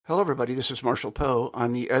Hello, everybody. This is Marshall Poe.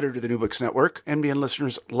 I'm the editor of the New Books Network. NBN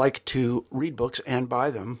listeners like to read books and buy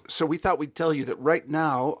them. So we thought we'd tell you that right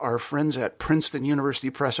now, our friends at Princeton University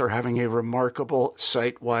Press are having a remarkable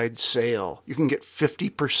site-wide sale. You can get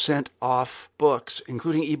 50% off books,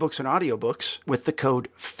 including ebooks and audiobooks, with the code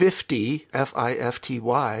 50,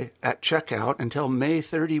 F-I-F-T-Y, at checkout until May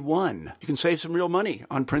 31. You can save some real money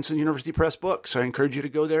on Princeton University Press books. I encourage you to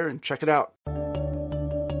go there and check it out.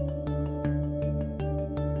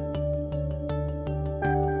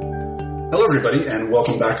 Hello, everybody, and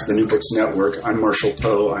welcome back to the New Books Network. I'm Marshall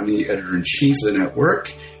Poe. I'm the editor-in-chief of the network,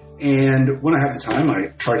 and when I have the time,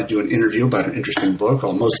 I try to do an interview about an interesting book.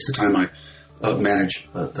 Most of the time, I manage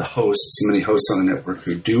the hosts, many hosts on the network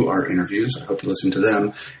who do our interviews. I hope you listen to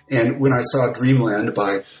them. And when I saw Dreamland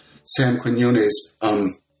by Sam Quinones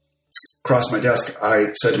cross my desk, I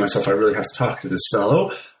said to myself, I really have to talk to this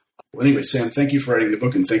fellow. Well, anyway, Sam, thank you for writing the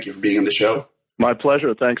book, and thank you for being on the show. My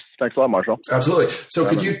pleasure. Thanks a lot, Marshall. Absolutely. So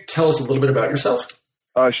could you tell us a little bit about yourself?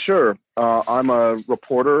 Sure. I'm a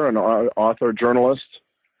reporter, an author, journalist.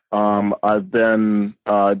 I've been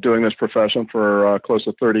doing this profession for close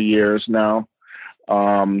to 30 years now.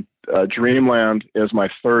 Dreamland is my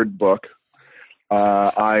third book.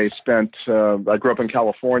 I grew up in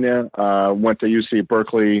California, went to UC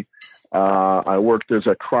Berkeley. I worked as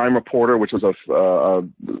a crime reporter, which was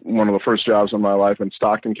one of the first jobs in my life in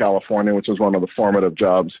Stockton, California, which was one of the formative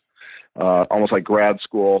jobs, almost like grad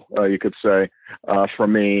school, you could say, for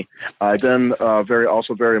me. I then,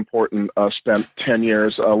 very important, spent 10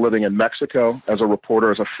 years living in Mexico as a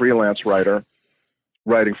reporter, as a freelance writer,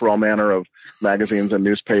 writing for all manner of magazines and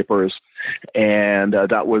newspapers. And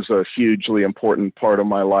that was a hugely important part of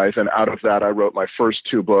my life. And out of that, I wrote my first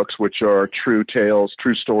two books, which are true tales,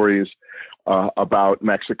 true stories about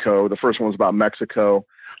Mexico. The first one was about Mexico.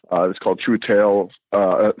 It's called True Tales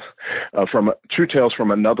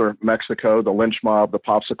from Another Mexico, the Lynch Mob, the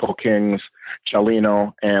Popsicle Kings,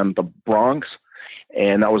 Chalino, and the Bronx.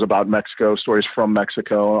 And that was about Mexico, stories from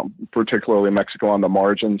Mexico, particularly Mexico on the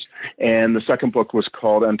margins. And the second book was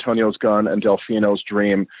called Antonio's Gun and Delfino's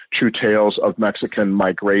Dream, True Tales of Mexican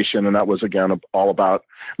Migration. And that was, again, all about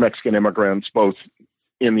Mexican immigrants, both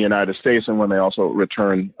in the United States and when they also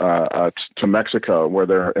return to Mexico, where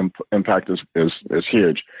their impact is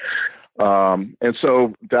huge. And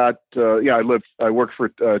so that, I worked for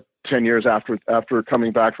 10 years after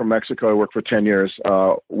coming back from Mexico. I worked for 10 years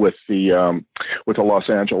with the Los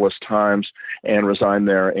Angeles Times and resigned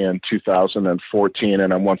there in 2014.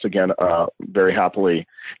 And I'm once again very happily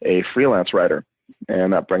a freelance writer.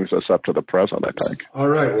 And that brings us up to the present, I think. All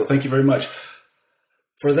right. Well, thank you very much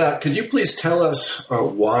for that. Could you please tell us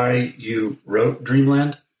why you wrote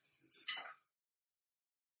Dreamland?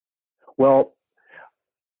 Well,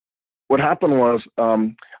 what happened was,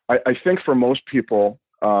 I think for most people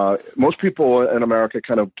in America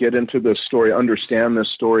kind of get into this story, understand this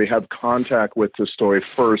story, have contact with this story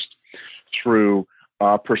first through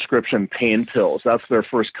prescription pain pills. That's their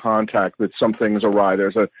first contact that something's awry.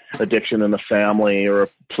 There's an addiction in the family, or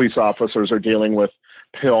police officers are dealing with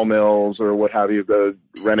pill mills or what have you, the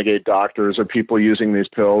renegade doctors or people using these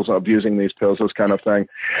pills, abusing these pills, this kind of thing.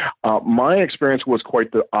 My experience was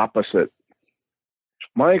quite the opposite.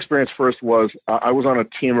 My experience first was I was on a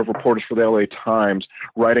team of reporters for the LA Times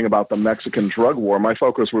writing about the Mexican drug war. My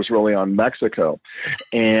focus was really on Mexico.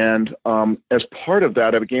 And as part of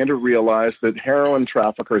that, I began to realize that heroin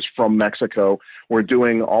traffickers from Mexico were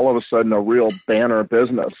doing all of a sudden a real banner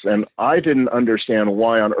business. And I didn't understand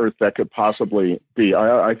why on earth that could possibly be.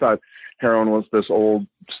 I thought heroin was this old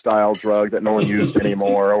style drug that no one used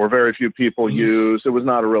anymore, or very few people used. It was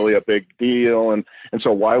not really a big deal. And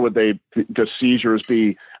so why would the seizures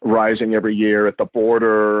be rising every year at the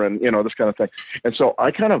border and, this kind of thing. And so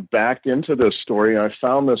I kind of backed into this story, and I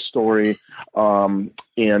found this story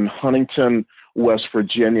in Huntington, West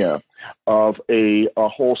Virginia, of a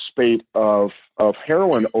whole spate of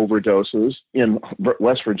heroin overdoses in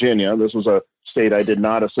West Virginia. This was a state I did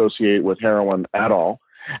not associate with heroin at all.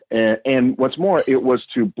 And what's more, it was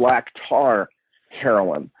to black tar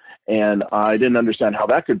heroin. And I didn't understand how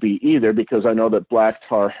that could be either, because I know that black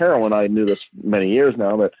tar heroin, I knew this many years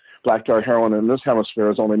now, that black tar heroin in this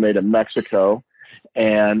hemisphere is only made in Mexico.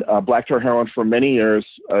 And black tar heroin for many years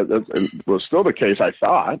was still the case, I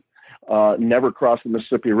thought, never crossed the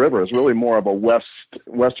Mississippi River. It's really more of a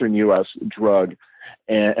Western U.S. drug.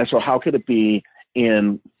 And so how could it be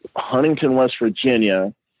in Huntington, West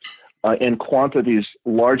Virginia, in quantities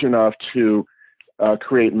large enough to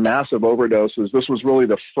create massive overdoses? This was really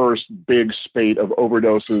the first big spate of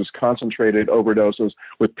overdoses, concentrated overdoses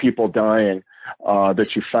with people dying that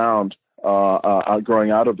you found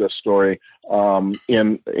growing out of this story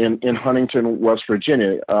in Huntington, West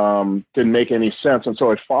Virginia. Didn't make any sense, and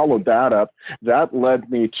so I followed that up. That led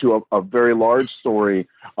me to a very large story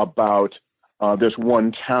about this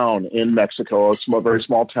one town in Mexico, a very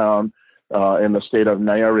small town in the state of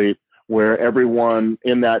Nayarit, where everyone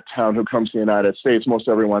in that town who comes to the United States, most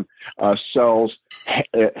everyone, sells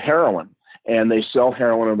heroin. And they sell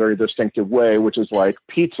heroin in a very distinctive way, which is like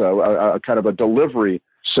pizza, a kind of a delivery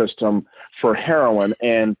system for heroin.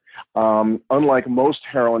 And unlike most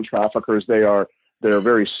heroin traffickers, they're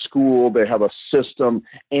very schooled, they have a system,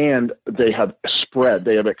 and they have spread,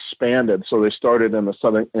 they have expanded. So they started in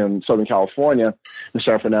Southern California, the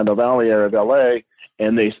San Fernando Valley area of LA,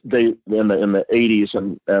 and they in the 80s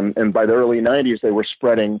and by the early 90s they were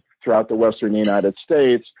spreading throughout the western United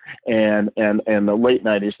States, and the late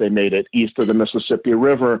 90s they made it east of the Mississippi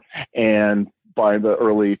River, and by the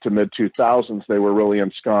early to mid 2000s they were really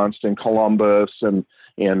ensconced in Columbus and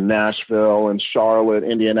in Nashville and Charlotte,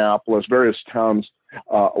 Indianapolis, various towns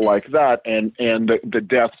like that, and the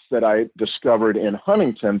deaths that I discovered in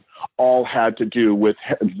Huntington all had to do with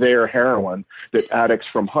their heroin that addicts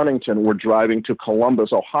from Huntington were driving to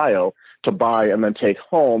Columbus, Ohio, to buy and then take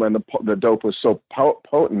home, and the dope was so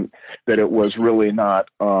potent that it was really not.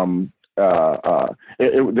 They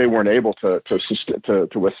weren't able to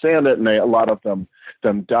withstand it, and a lot of them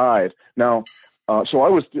died. Now. So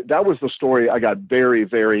that was the story I got very,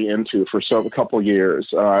 very into for a couple of years.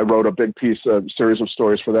 I wrote a big series of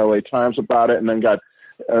stories for the LA Times about it, and then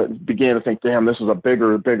began to think, damn, this is a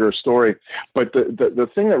bigger story. But the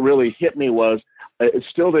thing that really hit me was it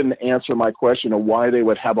still didn't answer my question of why they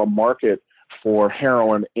would have a market for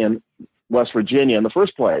heroin in West Virginia in the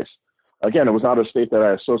first place. Again, it was not a state that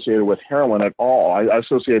I associated with heroin at all. I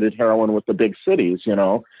associated heroin with the big cities,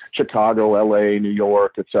 Chicago, LA, New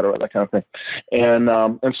York, et cetera, that kind of thing. And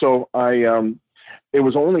so it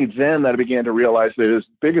was only then that I began to realize that as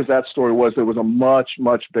big as that story was, there was a much,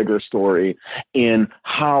 much bigger story in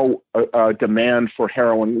how demand for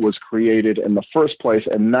heroin was created in the first place.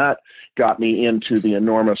 And that got me into the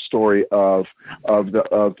enormous story of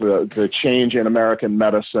the change in American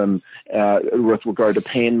medicine with regard to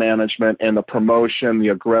pain management and the promotion, the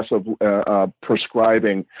aggressive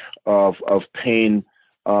prescribing of pain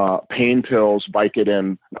pills,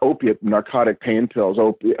 Vicodin, narcotic pain pills,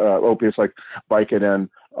 opiates like Vicodin,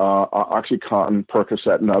 OxyContin,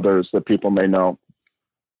 Percocet, and others that people may know.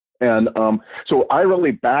 And so I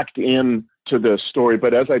really backed in to this story,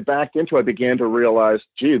 but as I backed into it, I began to realize,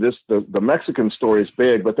 gee, the Mexican story is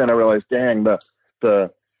big, but then I realized, dang, the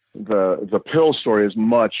pill story is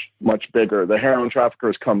much, much bigger. The heroin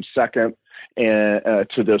traffickers come second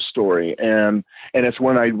to this story, and it's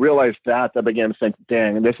when I realized that I began to think,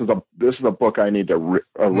 dang, this is a book I need to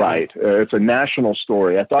write. It's a national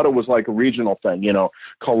story. I thought it was like a regional thing,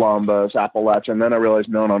 Columbus, Appalachia, and then I realized,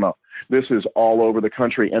 no. This is all over the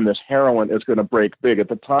country, and this heroin is going to break big. At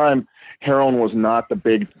the time, heroin was not the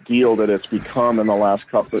big deal that it's become in the last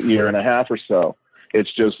year and a half or so. It's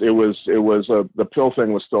just the pill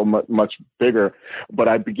thing was still much bigger, but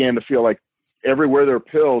I began to feel like everywhere there are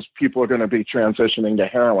pills, people are going to be transitioning to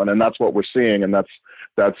heroin, and that's what we're seeing. And that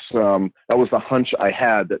was the hunch I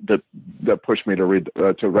had that pushed me to write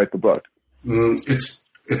the book. It's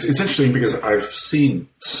interesting because I've seen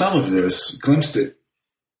some of this, glimpsed it,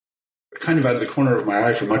 kind of out of the corner of my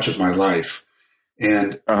eye for much of my life.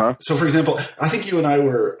 And so, for example, I think you and I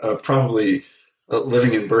were probably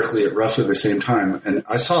living in Berkeley at roughly the same time, and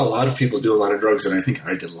I saw a lot of people do a lot of drugs, and I think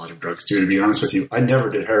I did a lot of drugs too, to be honest with you. I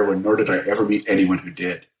never did heroin, nor did I ever meet anyone who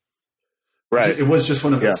did. Right. It was just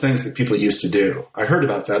one of those things that people used to do. I heard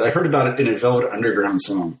about that. I heard about it in a Velvet Underground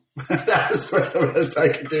song. That was the best I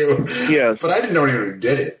could do. Yes. But I didn't know anyone who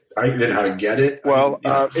did it. I didn't know how to get it. Well,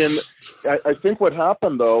 I think what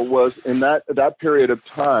happened, though, was in that period of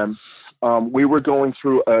time, we were going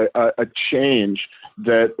through a change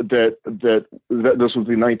that this was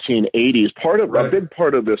the 1980s. A big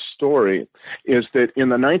part of this story is that in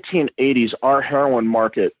the 1980s, our heroin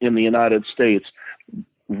market in the United States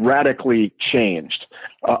radically changed.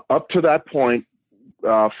 Up to that point,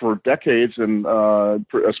 for decades, and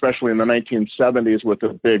especially in the 1970s, with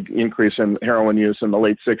the big increase in heroin use in the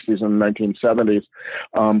late 60s and 1970s,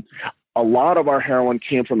 a lot of our heroin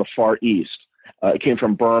came from the Far East. It came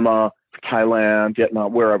from Burma, Thailand,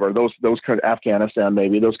 Vietnam, wherever, those kind of Afghanistan,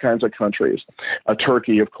 maybe, those kinds of countries.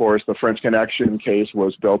 Turkey, of course, the French Connection case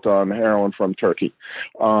was built on heroin from Turkey.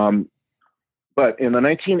 But in the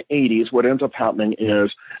 1980s, what ends up happening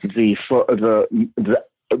is the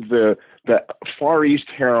Far East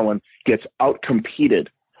heroin gets outcompeted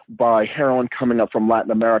by heroin coming up from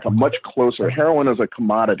Latin America, much closer. Heroin is a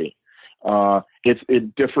commodity.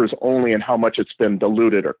 it differs only in how much it's been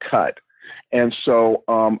diluted or cut. And so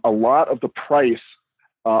a lot of the price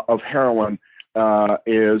of heroin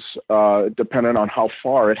is dependent on how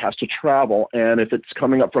far it has to travel. And if it's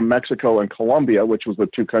coming up from Mexico and Colombia, which was the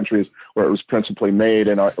two countries where it was principally made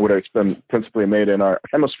where it's been principally made in our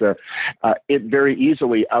hemisphere, it very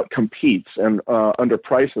easily outcompetes and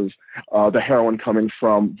underprices the heroin coming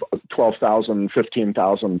from 12,000,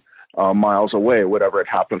 15,000 miles away, whatever it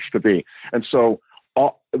happens to be. And so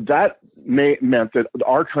that meant that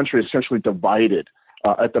our country essentially divided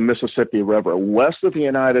at the Mississippi River. West of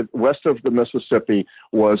the Mississippi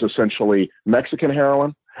was essentially Mexican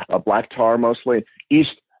heroin, black tar mostly.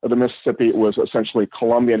 East of the Mississippi was essentially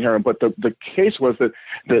Colombian heroin. But the case was that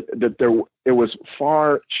it was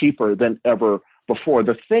far cheaper than ever before.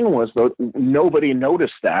 The thing was, though, nobody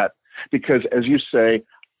noticed that because, as you say,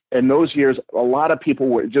 in those years, a lot of people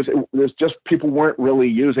were people weren't really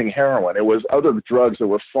using heroin. It was other drugs that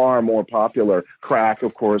were far more popular. Crack,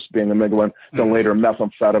 of course, being the big one. Then later,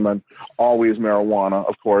 methamphetamine, always marijuana,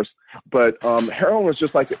 of course. But heroin was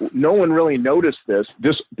just like, no one really noticed this.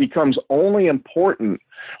 This becomes only important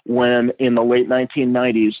when, in the late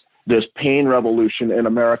 1990s, this pain revolution in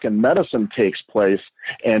American medicine takes place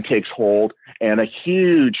and takes hold, and a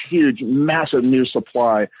huge, massive new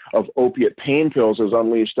supply of opiate pain pills is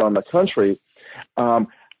unleashed on the country. And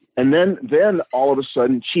then all of a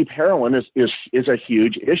sudden, cheap heroin is a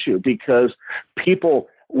huge issue because people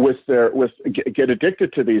get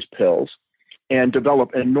addicted to these pills and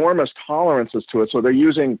develop enormous tolerances to it. So they're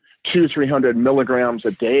using 200-300 milligrams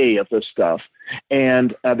a day of this stuff,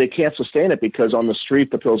 and they can't sustain it because on the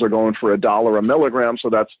street the pills are going for $1 a milligram. So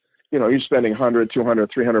that's, you're spending $100, $200,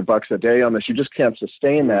 $300 a day on this. You just can't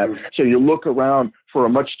sustain that. Mm-hmm. So you look around for a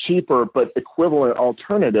much cheaper but equivalent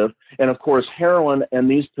alternative. And of course, heroin and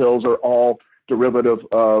these pills are all derivative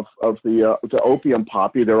of the opium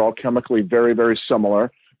poppy. They're all chemically very, very similar.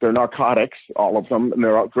 They're narcotics, all of them, and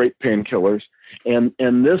they're all great painkillers. And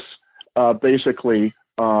this basically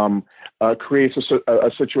creates a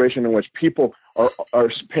situation in which people are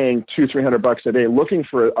paying $200-$300 a day looking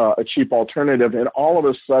for a cheap alternative, and all of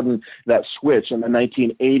a sudden that switch in the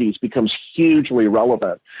 1980s becomes hugely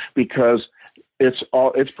relevant because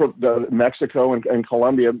the Mexico and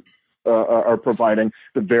Colombia are providing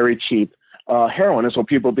the very cheap heroin, and so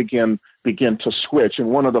people begin to switch. And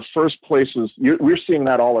one of the first places we're seeing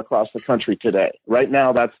that all across the country today. Right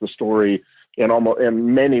now, that's the story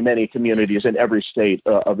in many communities in every state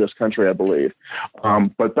of this country, I believe.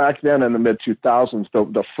 But back then, in the mid 2000s, one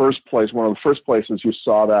of the first places you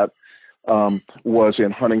saw that was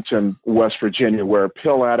in Huntington, West Virginia, where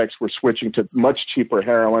pill addicts were switching to much cheaper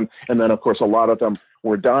heroin, and then of course a lot of them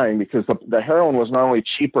were dying because the heroin was not only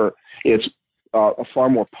cheaper, it's far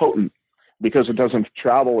more potent, because it doesn't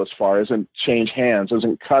travel as far, isn't change hands,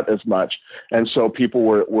 isn't cut as much. And so people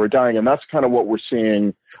were dying. And that's kind of what we're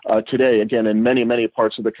seeing today, again, in many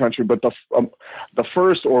parts of the country. But the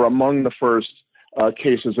first, or among the first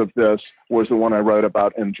cases of this, was the one I wrote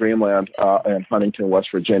about in Dreamland in Huntington, West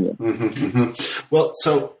Virginia. Mm-hmm, mm-hmm. Well,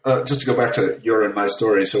 so just to go back to your and my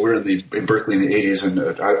story, so we're in Berkeley in the 80s, and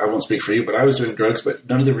I won't speak for you, but I was doing drugs, but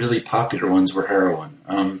none of the really popular ones were heroin.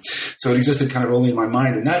 So it existed kind of only in my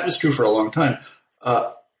mind, and that was true for a long time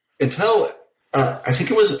until I think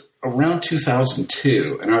it was around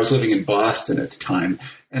 2002, and I was living in Boston at the time,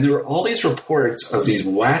 and there were all these reports of these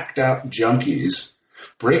whacked out junkies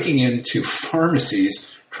breaking into pharmacies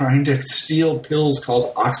trying to steal pills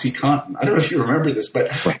called OxyContin. I don't know if you remember this, but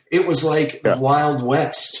it was like the Wild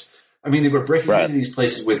West. I mean, they were breaking into these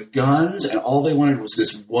places with guns, and all they wanted was this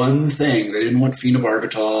one thing. They didn't want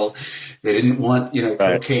phenobarbital. They didn't want,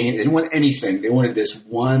 cocaine. They didn't want anything. They wanted this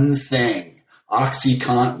one thing,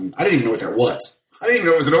 OxyContin. I didn't even know what that was. I didn't even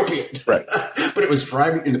know it was an opiate. Right. But it was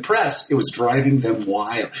driving, in the press, it was driving them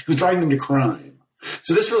wild. It was driving them to crime.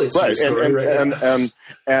 So this really is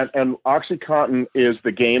and OxyContin is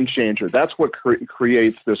the game changer. That's what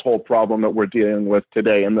creates this whole problem that we're dealing with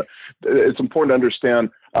today. And it's important to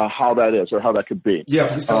understand how that is, or how that could be.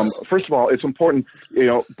 Yeah. First of all, it's important,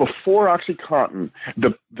 before OxyContin,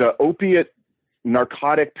 the opiate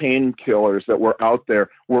narcotic painkillers that were out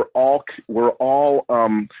there were all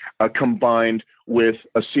combined with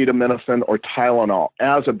acetaminophen or Tylenol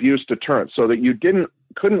as abuse deterrents, so that you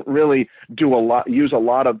couldn't really use a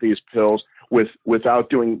lot of these pills without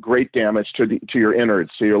doing great damage to your innards,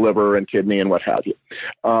 to your liver and kidney and what have you.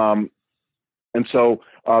 And so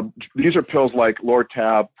these are pills like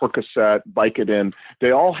Lortab, Percocet, Vicodin.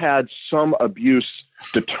 They all had some abuse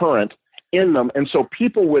deterrent in them, and so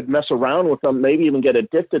people would mess around with them, maybe even get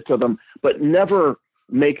addicted to them, but never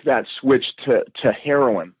make that switch to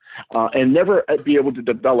heroin. and never be able to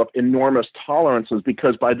develop enormous tolerances,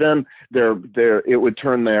 because by then it would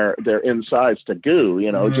turn their insides to goo.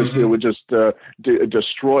 You know, it would just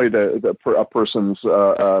destroy a person's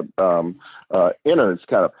innards,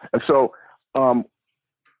 kind of. And so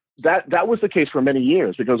that was the case for many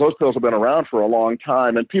years, because those pills have been around for a long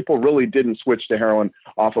time, and people really didn't switch to heroin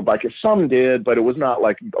off of Vicodin. Some did, but it was not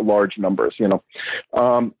like large numbers, you know.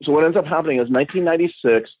 So what ends up happening is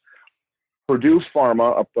 1996, Purdue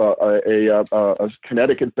Pharma, a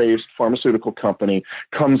Connecticut-based pharmaceutical company,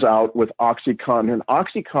 comes out with OxyContin. And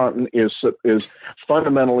OxyContin is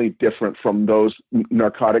fundamentally different from those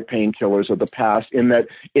narcotic painkillers of the past in that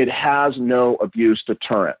it has no abuse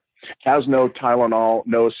deterrent. Has no Tylenol,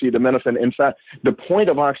 no acetaminophen. In fact, the point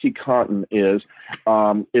of OxyContin is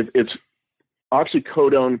it's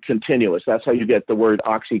oxycodone continuous. That's how you get the word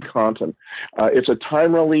OxyContin. It's a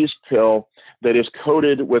time-release pill that is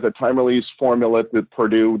coated with a time-release formula that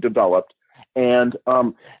Purdue developed. And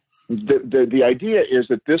the idea is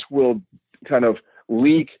that this will kind of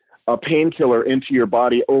leak a painkiller into your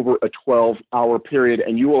body over a 12-hour period,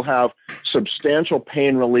 and you will have substantial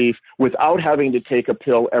pain relief without having to take a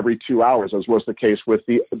pill every 2 hours, as was the case with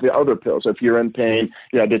the other pills. If you're in pain,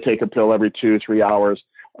 you had to take a pill every 2-3 hours,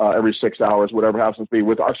 every 6 hours, whatever it happens to be.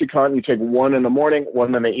 With OxyContin, you take one in the morning,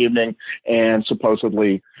 one in the evening, and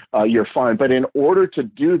supposedly you're fine. But in order to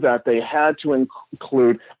do that, they had to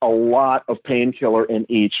include a lot of painkiller in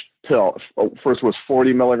each pill. First was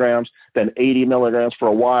 40 milligrams, then 80 milligrams for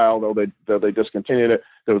a while, though they discontinued it.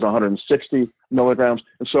 There was 160 milligrams.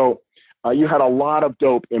 And so you had a lot of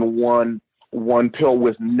dope in one pill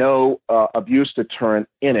with no abuse deterrent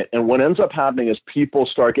in it. And what ends up happening is people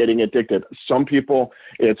start getting addicted. Some people,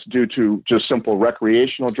 it's due to just simple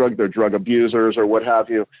recreational drug. They're drug abusers or what have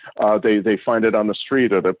you. They find it on the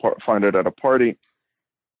street or they find it at a party.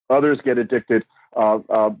 Others get addicted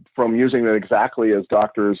from using it exactly as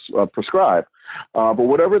doctors prescribe. But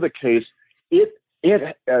whatever the case,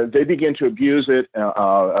 they begin to abuse it,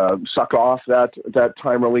 suck off that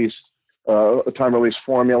time release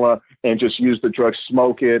formula, and just use the drug,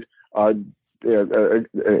 smoke it,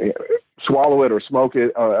 swallow it or smoke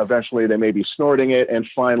it. Eventually, they may be snorting it, and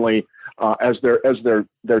finally, as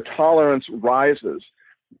their tolerance rises,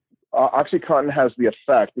 OxyContin has the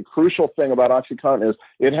effect. The crucial thing about OxyContin is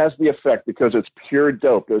it has the effect, because it's pure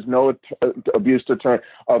dope. There's no abuse deterrent,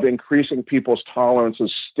 of increasing people's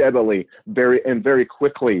tolerances steadily, very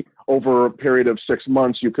quickly. Over a period of 6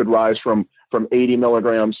 months, you could rise from 80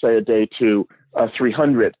 milligrams, say, a day to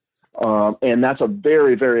 300. And that's a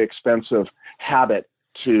very, very expensive habit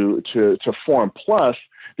to form. Plus,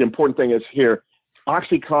 the important thing is here,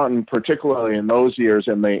 OxyContin, particularly in those years,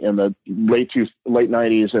 in the late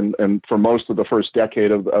 90s and for most of the first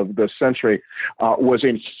decade of this century, was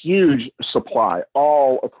in huge supply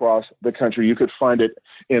all across the country. You could find it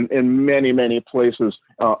in many, many places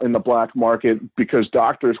in the black market, because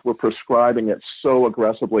doctors were prescribing it so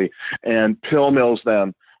aggressively, and pill mills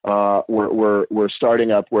then were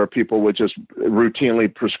starting up where people would just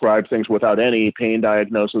routinely prescribe things without any pain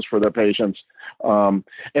diagnosis for their patients. And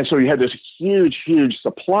so you had this huge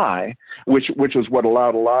supply, which was what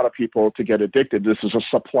allowed a lot of people to get addicted. This is a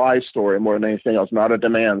supply story more than anything else, not a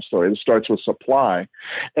demand story. It starts with supply.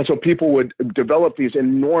 And so people would develop these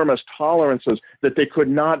enormous tolerances that they could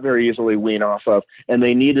not very easily wean off of, and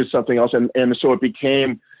they needed something else. And so it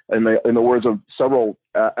became, in the words of several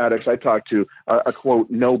addicts I talked to, a quote,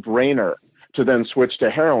 no-brainer to then switch to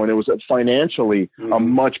heroin. It was financially a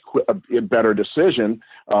much better decision,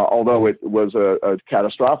 although it was a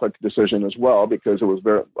catastrophic decision as well, because it was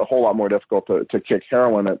a whole lot more difficult to kick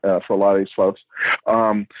heroin for a lot of these folks.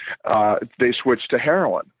 They switched to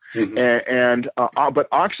heroin. But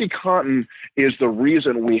OxyContin is the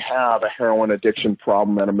reason we have a heroin addiction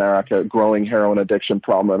problem in America, growing heroin addiction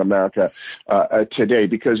problem in America today,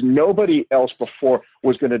 because nobody else before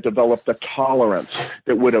was going to develop the tolerance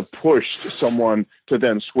that would have pushed someone to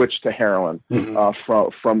then switch to heroin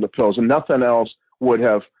from the pills, and nothing else would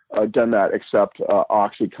have done that except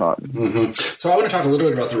OxyContin. So I want to talk a little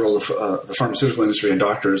bit about the role of the pharmaceutical industry and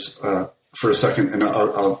doctors for a second, and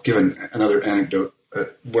I'll give another anecdote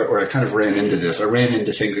where I kind of ran into this. I ran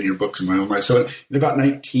into things in your books in my own life. So in about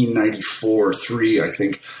 1994-3, I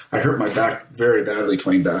think, I hurt my back very badly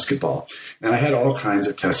playing basketball. And I had all kinds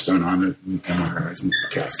of tests done on it, and MRIs and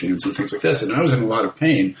CAT scans and things like this. And I was in a lot of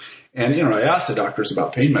pain. And, I asked the doctors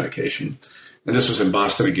about pain medication. And this was in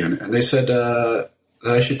Boston again. And they said that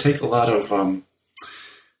I should take a lot of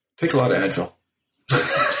Advil.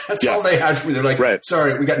 That's all they had for me. They're like,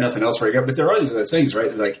 sorry, we got nothing else for you. But there are these other things, right?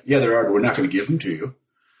 They're like, yeah, there are, but we're not going to give them to you.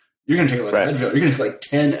 You're going to take a lot of Advil. You're going to take like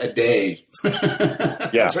 10 a day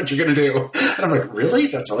That's what you're going to do. And I'm like, really?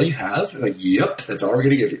 That's all you have? They're like, yep, that's all we're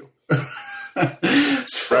going to give you.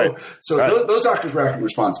 So those doctors were acting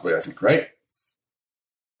responsibly, I think, right?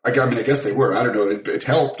 I guess they were. I don't know. It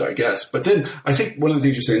helped, I guess. But then I think one of the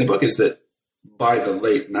things you say in the book is that by the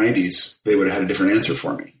late 90s, they would have had a different answer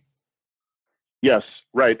for me. Yes,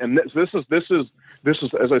 right. And this is,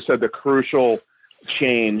 as I said, the crucial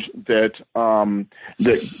change that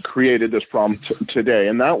that created this problem today.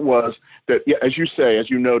 And that was that, as you say, as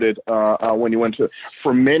you noted, when you went to,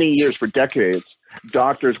 for many years, for decades,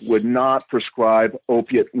 doctors would not prescribe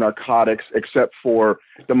opiate narcotics except for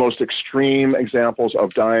the most extreme examples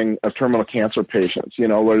of dying of terminal cancer patients,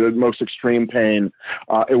 where the most extreme pain.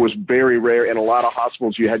 It was very rare. In a lot of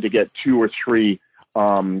hospitals, you had to get 2 or 3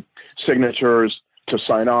 signatures to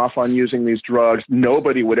sign off on using these drugs.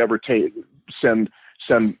 Nobody would ever send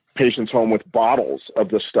patients home with bottles of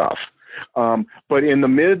the stuff. But in the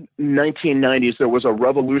mid-1990s, there was a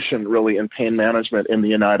revolution really in pain management in the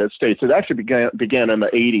United States. It actually began in the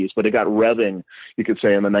 80s, but it got revving, you could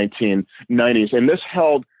say, in the 1990s. And this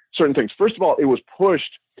held certain things. First of all, it was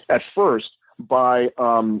pushed at first by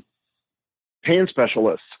pain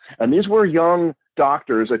specialists. And these were young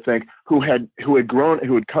doctors, I think, who had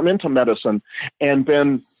come into medicine and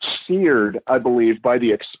been seared, I believe, by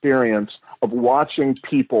the experience of watching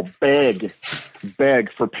people beg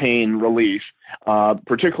for pain relief,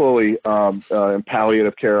 particularly in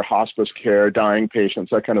palliative care, hospice care, dying patients,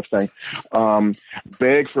 that kind of thing,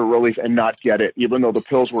 beg for relief and not get it, even though the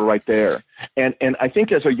pills were right there. And I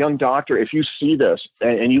think as a young doctor, if you see this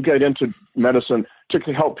and you get into medicine to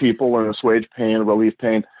help people and assuage pain, relieve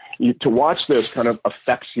pain, to watch this kind of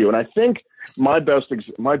affects you. And I think my best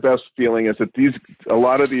feeling is that a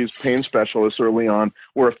lot of these pain specialists early on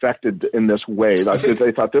were affected in this way.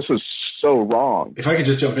 They thought this is so wrong. If I could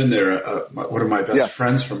just jump in there, one of my best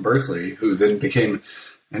friends from Berkeley, who then became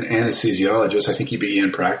an anesthesiologist, I think he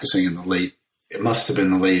began practicing in it must have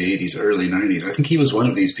been the late 80s, early 90s. I think he was one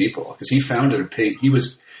of these people because he founded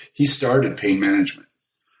he started pain management.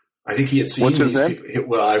 I think he had seen. What's his name?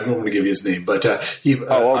 Well, I don't want to give you his name, but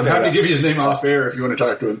I'm happy to give you his name off air if you want to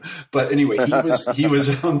talk to him. But anyway, he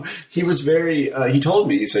was very. He told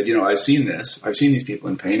me, he said, I've seen this. I've seen these people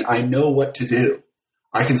in pain. I know what to do.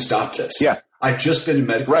 I can stop this. Yeah. I've just been in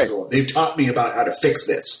medical school. They've taught me about how to fix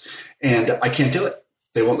this, and I can't do it.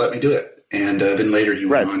 They won't let me do it. And then later he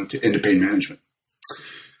went on into pain management.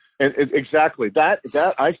 And exactly that.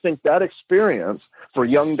 I think that experience for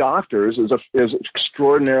young doctors is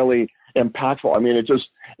extraordinarily impactful. I mean,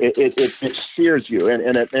 it sears you,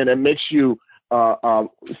 and it makes you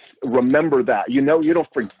remember that. You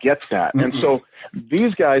don't forget that. Mm-hmm. And so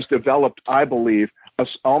these guys developed, I believe,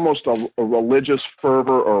 almost a religious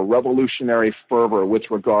fervor or a revolutionary fervor with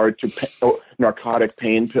regard to narcotic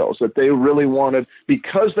pain pills that they really wanted,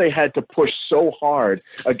 because they had to push so hard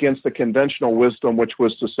against the conventional wisdom, which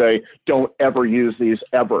was to say, don't ever use these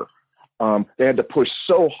ever. They had to push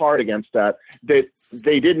so hard against that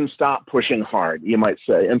they didn't stop pushing hard, you might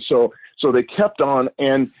say. And so they kept on,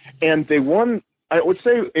 and they won. I would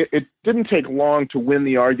say it didn't take long to win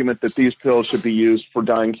the argument that these pills should be used for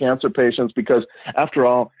dying cancer patients, because after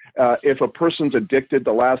all, if a person's addicted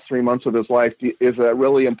the last 3 months of his life, is that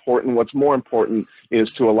really important? What's more important is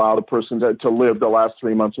to allow the person to live the last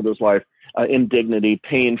 3 months of his life in dignity,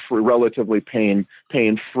 pain-free, relatively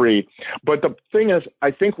pain-free. But the thing is,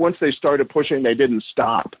 I think once they started pushing, they didn't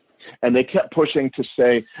stop. And they kept pushing to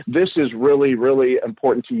say, this is really, really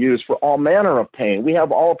important to use for all manner of pain. We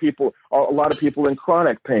have a lot of people in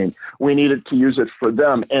chronic pain. We needed to use it for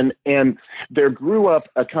them. And there grew up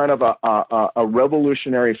a kind of a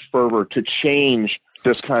revolutionary fervor to change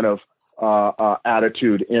this kind of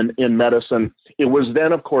attitude in medicine. It was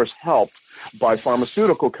then, of course, helped by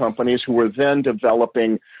pharmaceutical companies who were then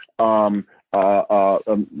developing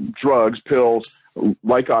drugs, pills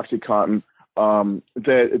like OxyContin,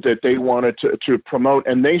 that they wanted to promote.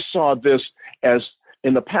 And they saw this as,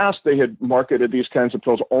 in the past, they had marketed these kinds of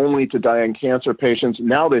pills only to dying cancer patients.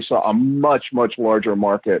 Now they saw a much, much larger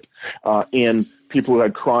market in people who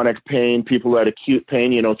had chronic pain, people who had acute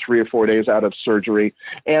pain, 3 or 4 days out of surgery.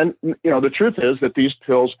 And, the truth is that these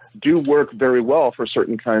pills do work very well for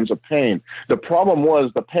certain kinds of pain. The problem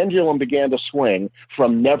was the pendulum began to swing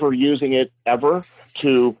from never using it ever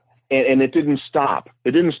to, and it didn't stop.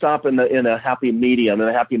 It didn't stop in a happy medium, in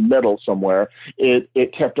a happy middle somewhere.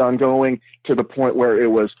 It kept on going to the point where it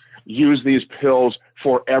was use these pills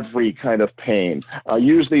for every kind of pain.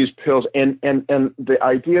 Use these pills, and the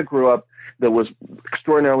idea grew up that was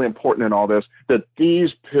extraordinarily important in all this, that these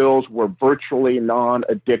pills were virtually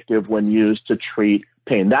non-addictive when used to treat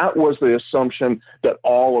pain. That was the assumption that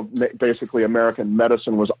all of basically American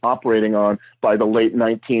medicine was operating on by the late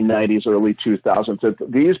 1990s, early 2000s, that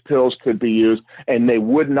these pills could be used and they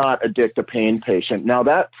would not addict a pain patient. Now,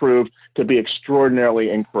 that proved to be extraordinarily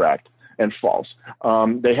incorrect and false.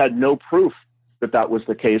 They had no proof that was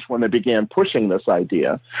the case when they began pushing this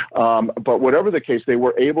idea. But whatever the case, they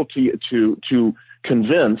were able to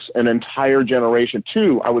convince an entire generation,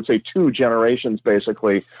 two generations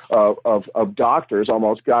basically of doctors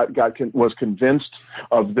almost was convinced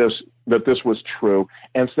of this, that this was true.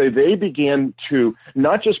 And so they began to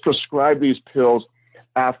not just prescribe these pills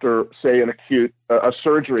after, say, an acute a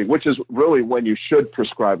surgery, which is really when you should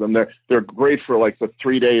prescribe them. They're great for like the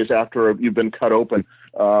 3 days after you've been cut open,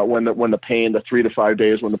 when the pain, the 3 to 5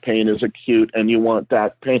 days when the pain is acute and you want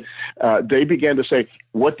that pain. They began to say,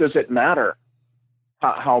 what does it matter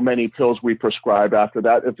how many pills we prescribe after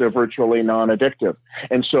that if they're virtually non-addictive?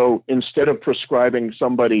 And so instead of prescribing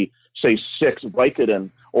somebody, say, 6 Vicodin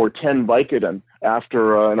or 10 Vicodin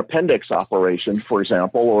after an appendix operation, for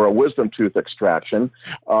example, or a wisdom tooth extraction,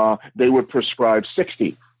 they would prescribe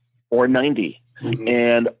 60 or 90. Mm-hmm.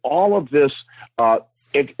 And all of this,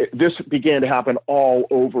 this began to happen all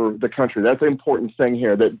over the country. That's the important thing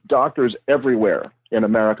here, that doctors everywhere in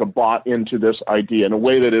America bought into this idea in a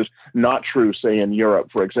way that is not true, say, in Europe,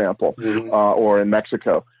 for example, mm-hmm. Or in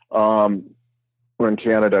Mexico, or in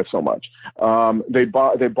Canada so much. They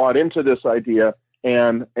bought into this idea,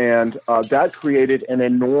 and that created an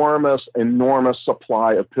enormous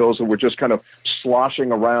supply of pills that were just kind of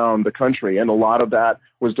sloshing around the country, and a lot of that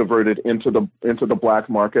was diverted into the black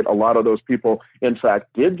market. A lot of those people, in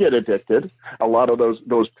fact, did get addicted. A lot of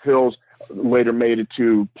those pills later made it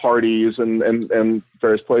to parties and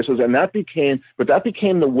various places, and that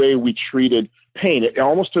became the way we treated pain. It,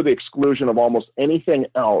 almost to the exclusion of almost anything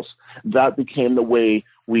else, that became the way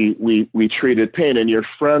we treated pain. And your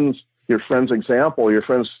friend's example, your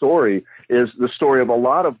friend's story is the story of a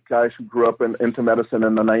lot of guys who grew up into medicine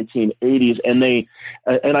in the 1980s.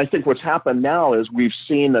 And I think what's happened now is we've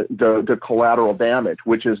seen the collateral damage,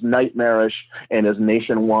 which is nightmarish and is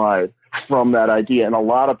nationwide from that idea. And a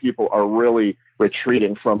lot of people are really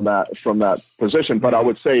retreating from that position. But I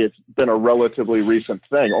would say it's been a relatively recent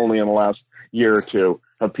thing. Only in the last year or two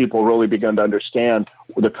have people really begun to understand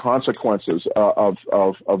the consequences of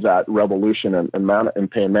that revolution in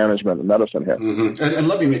pain management and medicine here. Mm-hmm. And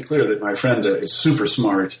let me make clear that my friend is super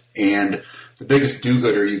smart and the biggest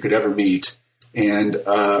do-gooder you could ever meet. And,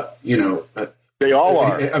 they all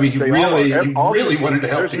are. I mean, he really wanted to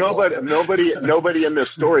help people. Nobody in this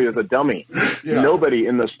story is a dummy. Yeah. Nobody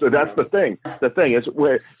in this. That's the thing. The thing is,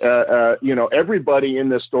 everybody in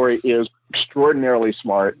this story is extraordinarily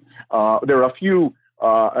smart. There are a few.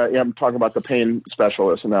 I'm talking about the pain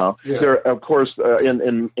specialists now. Yeah. There, of course,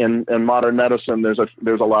 in modern medicine, there's a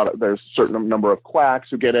certain number of quacks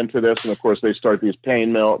who get into this, and of course they start these pill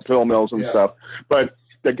mills and stuff. But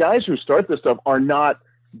the guys who start this stuff are not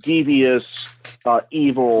devious,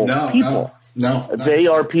 evil people. No, they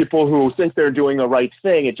are people who think they're doing the right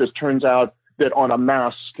thing. It just turns out that on a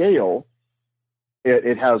mass scale,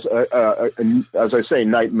 it has, as I say,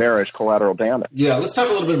 nightmarish collateral damage. Yeah, let's talk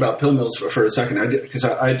a little bit about pill mills for a second, because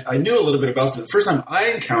I knew a little bit about them. The first time I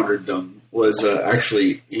encountered them was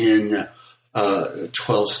actually in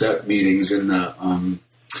 12-step meetings in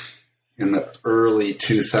the early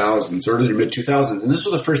 2000s, early to mid-2000s. And this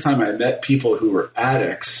was the first time I met people who were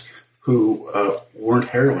addicts who weren't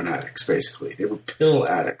heroin addicts, basically. They were pill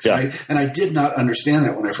addicts, right? And I did not understand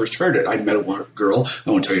that when I first heard it. I met a girl, I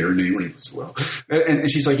won't tell you her name as well, and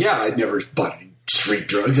she's like, yeah, I'd never bought any street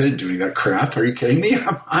drugs. I didn't do any of that crap. Are you kidding me?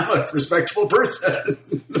 I'm a respectable person.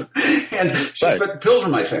 And but pills were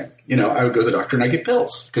my thing. I would go to the doctor and I'd get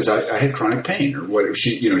pills because I had chronic pain, or what it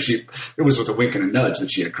was with a wink and a nudge that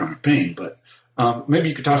she had chronic pain, but maybe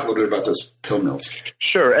you could talk a little bit about those pill mills.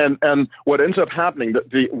 Sure, and what ends up happening,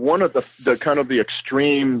 one of the kind of the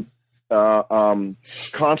extreme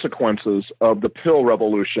consequences of the pill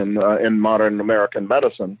revolution in modern American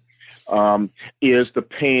medicine is the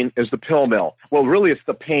pill mill. Well, really, it's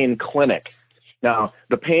the pain clinic. Now,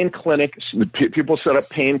 the pain clinic, people set up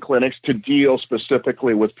pain clinics to deal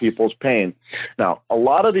specifically with people's pain. Now, a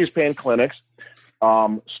lot of these pain clinics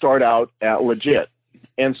start out at legit,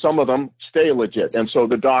 and some of them stay legit. And so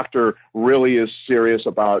the doctor really is serious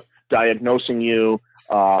about diagnosing you,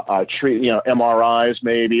 treat, MRIs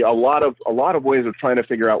maybe, a lot of ways of trying to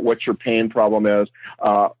figure out what your pain problem is.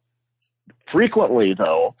 Frequently,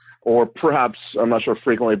 though, or perhaps, I'm not sure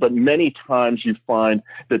frequently, but many times you find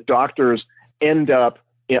that doctors end up,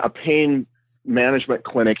 a pain management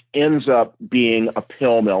clinic ends up being a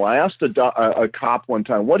pill mill. I asked a cop one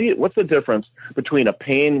time, what's the difference between a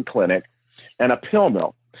pain clinic and a pill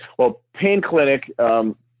mill? Well, pain clinic,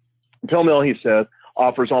 pill mill, he said,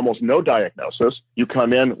 offers almost no diagnosis. You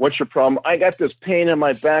come in, what's your problem? I got this pain in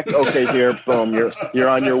my back. Okay, here, boom, you're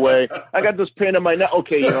on your way. I got this pain in my neck.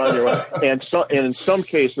 Okay, you're on your way. And in some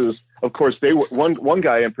cases, of course, one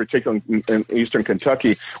guy in particular in Eastern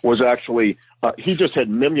Kentucky was actually he just had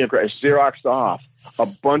mimeographed, Xeroxed off a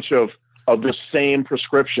bunch of the same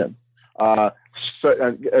prescription. A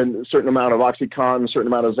certain amount of OxyContin, a certain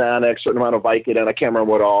amount of Xanax, a certain amount of Vicodin. I can't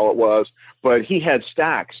remember what all it was, but he had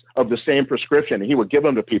stacks of the same prescription, and he would give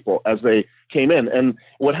them to people as they came in. And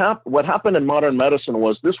what happened in modern medicine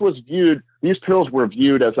was these pills were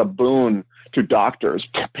viewed as a boon to doctors,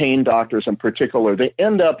 pain doctors in particular. They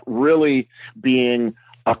end up really being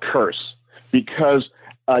a curse because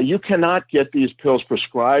you cannot get these pills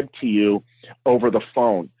prescribed to you over the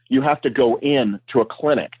phone. You have to go in to a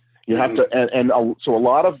clinic. You have to, so a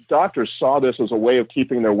lot of doctors saw this as a way of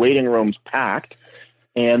keeping their waiting rooms packed,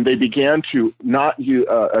 and they began to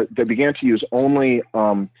use only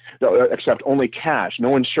accept only cash,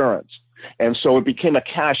 no insurance, and so it became a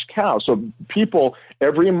cash cow. So people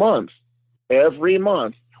every month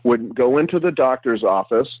would go into the doctor's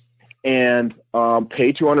office and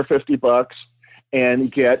pay $250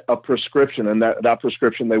 and get a prescription, and that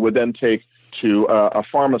prescription they would then take to a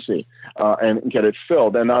pharmacy and get it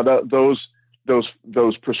filled. And now those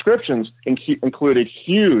prescriptions included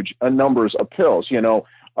huge numbers of pills.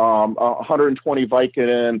 120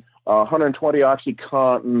 Vicodin, 120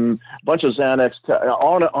 OxyContin, a bunch of Xanax,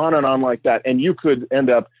 on and on like that. And you could end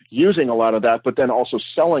up using a lot of that, but then also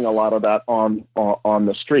selling a lot of that on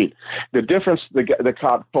the street. The difference the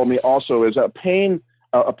cop told me also is a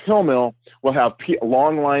pill mill will have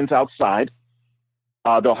long lines outside.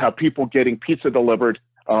 They'll have people getting pizza delivered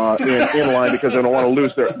in line because they don't want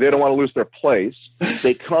to lose their place.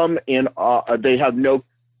 They come in. They have no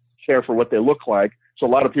care for what they look like. So a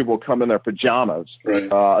lot of people will come in their pajamas. Right.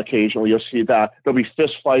 Occasionally, you'll see that there'll be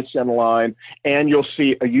fist fights in line, and you'll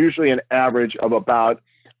see usually an average of about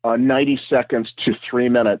 90 seconds to 3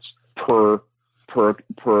 minutes per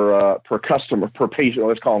customer, per patient.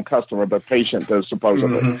 Let's call them customer, but patient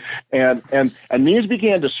supposedly. Mm-hmm. And these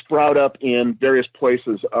began to sprout up in various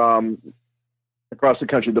places across the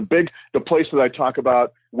country. The place that I talk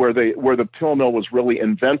about where the pill mill was really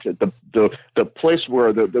invented, the place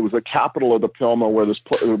where there was the capital of the pill mill, where this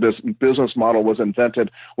business model was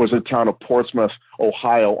invented, was the town of Portsmouth,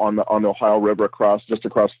 Ohio, on the Ohio River, just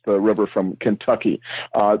across the river from Kentucky.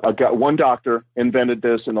 One doctor invented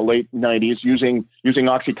this in the late 90s using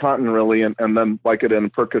OxyContin really, and then Vicodin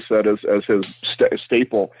and Percocet as his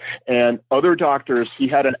staple. And other doctors, he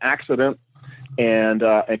had an accident and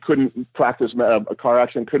couldn't practice a car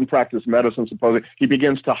accident, couldn't practice medicine, supposedly. He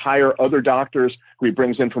begins to hire other doctors who he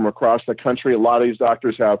brings in from across the country. A lot of these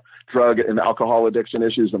doctors have drug and alcohol addiction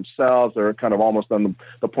issues themselves. They're kind of almost on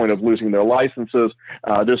the point of losing their licenses.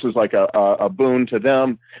 This is like a boon to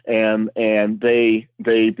them, and they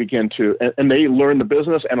begin to, and they learn the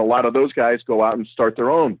business, and a lot of those guys go out and start their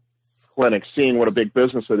own clinic, seeing what a big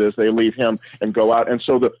business it is. They leave him and go out. And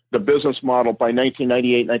so the business model by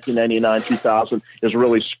 1998, 1999, 2000 is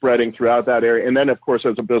really spreading throughout that area. And then, of course,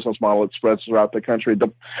 as a business model, it spreads throughout the country.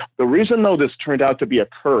 The reason, though, this turned out to be a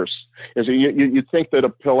curse is you think that a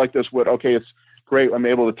pill like this would, okay, it's great, I'm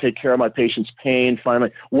able to take care of my patient's pain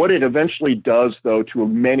finally. What it eventually does, though, to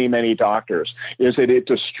many, many doctors is that it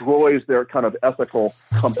destroys their kind of ethical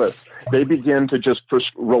compass. They begin to just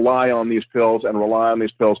rely on these pills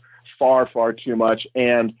far, far too much,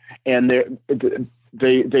 and they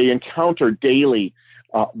encounter daily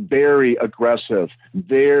very aggressive,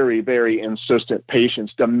 very, very insistent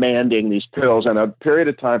patients demanding these pills. And a period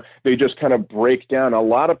of time, they just kind of break down. A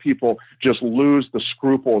lot of people just lose the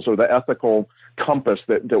scruples or the ethical compass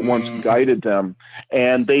that once guided them,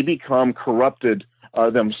 and they become corrupted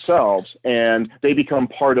themselves, and they become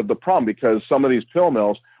part of the problem because some of these pill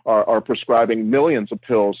mills are prescribing millions of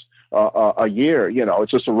pills a year.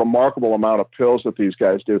 It's just a remarkable amount of pills that these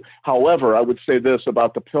guys do. However, I would say this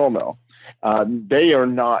about the pill mill.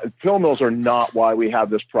 Pill mills are not why we have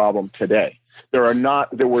this problem today. There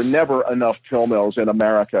were never enough pill mills in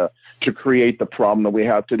America to create the problem that we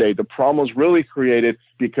have today. The problem was really created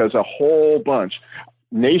because a whole bunch,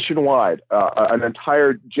 nationwide, an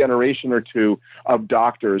entire generation or two of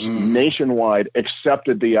doctors nationwide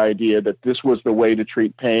accepted the idea that this was the way to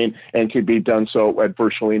treat pain and could be done so at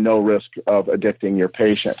virtually no risk of addicting your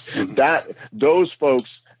patient. Those folks,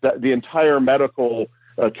 the entire medical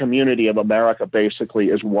community of America basically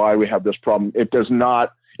is why we have this problem. It does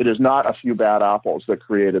not It is not a few bad apples that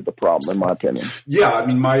created the problem, in my opinion. Yeah, I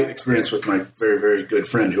mean, my experience with my very, very good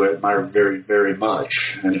friend, who I admire very, very much,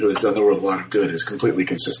 and who has done the world a lot of good, is completely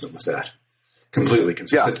consistent with that. Completely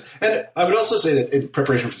consistent. Yeah. And I would also say that in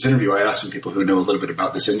preparation for this interview, I asked some people who know a little bit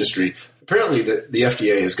about this industry. Apparently, the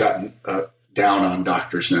FDA has gotten down on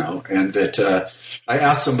doctors now, and that I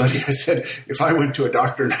asked somebody, I said, if I went to a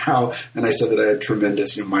doctor now and I said that I had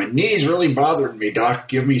tremendous, my knees really bothered me, doc,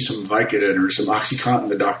 give me some Vicodin or some OxyContin,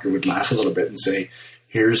 the doctor would laugh a little bit and say,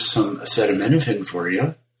 here's some acetaminophen for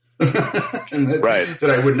you. And that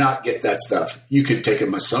I would not get that stuff. You could take a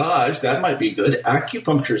massage. That might be good.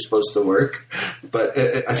 Acupuncture is supposed to work. But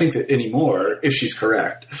I think that anymore, if she's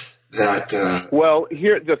correct, that... Well,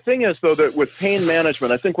 here the thing is, though, that with pain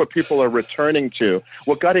management, I think what people are returning to,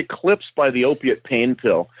 what got eclipsed by the opiate pain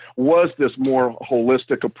pill was this more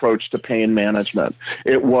holistic approach to pain management.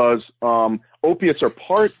 It was opiates are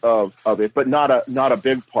part of it, but not a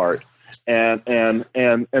big part. And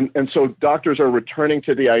so doctors are returning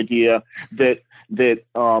to the idea that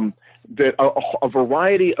a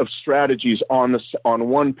variety of strategies on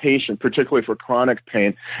one patient, particularly for chronic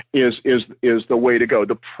pain, is the way to go.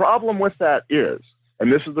 The problem with that is,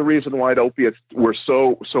 and this is the reason why opiates were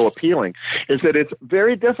so appealing, is that it's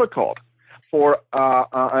very difficult for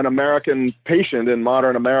an American patient in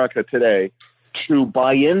modern America today to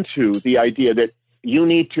buy into the idea that you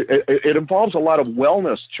need to, it involves a lot of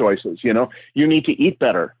wellness choices. You need to eat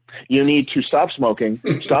better. You need to stop smoking,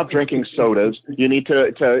 stop drinking sodas. You need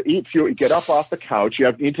to eat fewer, get up off the couch.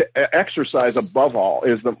 You need to exercise above all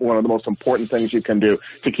is one of the most important things you can do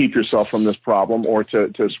to keep yourself from this problem or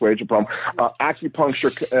to assuage a problem.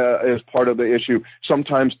 Acupuncture is part of the issue.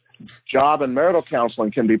 Sometimes job and marital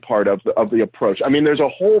counseling can be part of the approach. I mean, there's a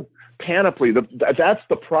whole panoply. That's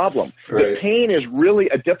the problem. Right. The pain is really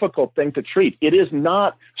a difficult thing to treat. It is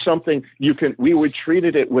not something we would treat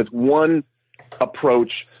it with one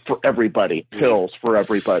approach for everybody, pills for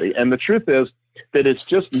everybody. And the truth is that it's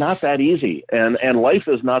just not that easy. And life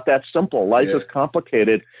is not that simple. Life is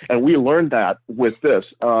complicated. And we learned that with this.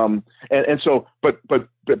 But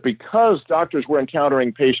because doctors were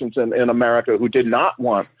encountering patients in America who did not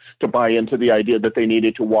want to buy into the idea that they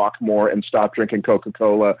needed to walk more and stop drinking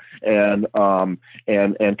Coca-Cola and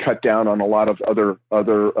cut down on a lot of other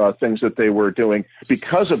things that they were doing.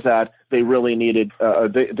 Because of that, they really needed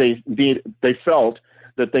they felt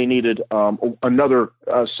that they needed another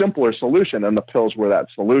simpler solution, and the pills were that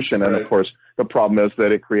solution. And of course, the problem is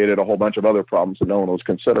that it created a whole bunch of other problems that no one was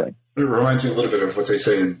considering. It reminds me a little bit of what they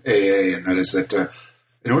say in AA, and that is that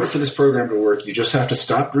in order for this program to work, you just have to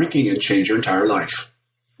stop drinking and change your entire life.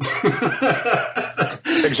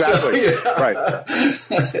 Exactly. So, right.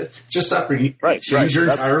 Just stop drinking. Right. Change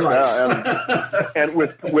your entire life. And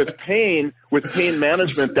with pain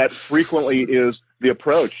management, that frequently is the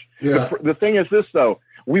approach. Yeah. The thing is this, though.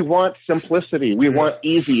 We want simplicity. We want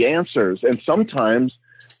easy answers, and sometimes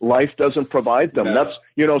life doesn't provide them. Yeah. That's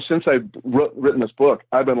since I've written this book,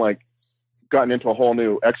 I've been gotten into a whole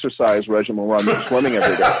new exercise regimen where I'm swimming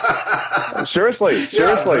every day. Seriously.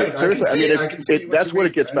 I mean, that's what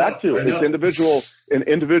it gets back to. It's individual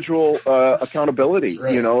accountability.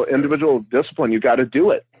 Right. Individual discipline. You got to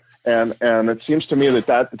do it, and it seems to me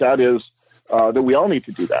that is that we all need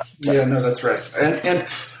to do that. Yeah, no, that's right. And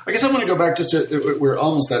I guess I want to go back we're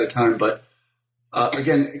almost out of time, but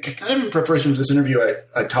again, kind of in preparation for this interview,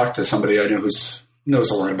 I talked to somebody I know who knows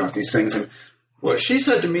a lot about these things, and what she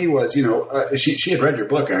said to me was, she had read your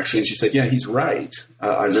book, actually, and she said, yeah, he's right.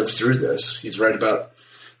 I lived through this. He's right about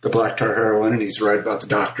the black tar heroin, and he's right about the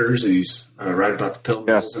doctors, and he's right about the pill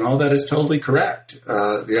mills, and all that is totally correct.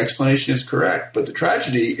 The explanation is correct. But the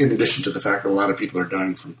tragedy, in addition to the fact that a lot of people are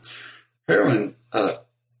dying from heroin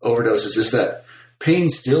overdoses, is that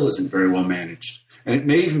pain still isn't very well managed. And it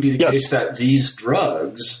may even be the case that these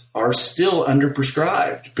drugs are still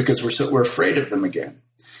underprescribed because we're afraid of them again.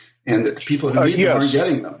 And that the people who need them aren't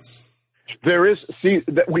getting them. There is,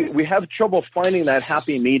 we have trouble finding that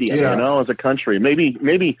happy medium, as a country.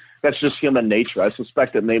 Maybe that's just human nature. I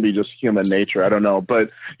suspect it may be just human nature. I don't know.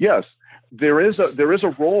 But yes, there is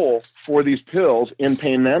a role for these pills in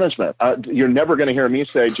pain management. You're never going to hear me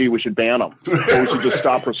say, gee, we should ban them, or we should just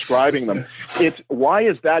stop prescribing them. Why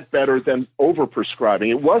is that better than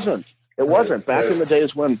over-prescribing? It wasn't. It wasn't. Back in the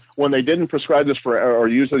days when they didn't prescribe this or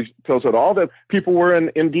use these pills at all, that people were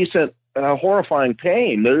in indecent, horrifying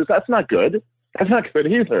pain. That's not good. That's not good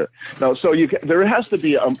either. No, so there has to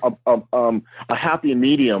be a happy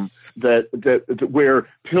medium that where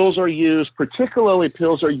pills are used, particularly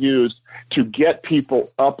pills are used to get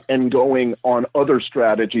people up and going on other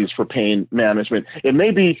strategies for pain management. It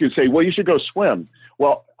may be you could say, well, you should go swim.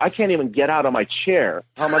 well, I can't even get out of my chair.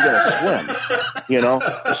 How am I going to swim? You know?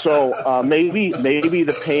 So maybe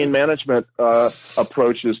the pain management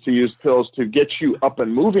approach is to use pills to get you up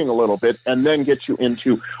and moving a little bit and then get you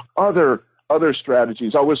into other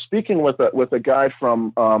strategies. I was speaking with a guy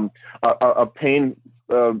from a pain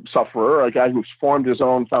sufferer, a guy who's formed his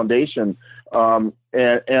own foundation,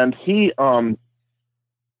 and he was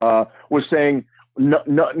saying,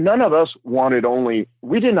 none of us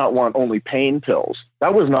we did not want only pain pills.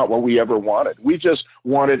 That was not what we ever wanted. We just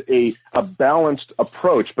wanted a balanced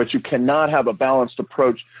approach, but you cannot have a balanced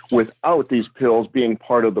approach without these pills being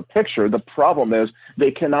part of the picture. The problem is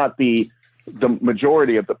they cannot be the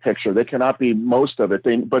majority of the picture. They cannot be most of it.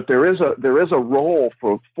 But there is a role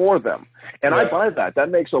for them. And I buy that. That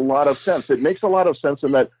makes a lot of sense. It makes a lot of sense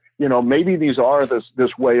in that, you know, maybe these are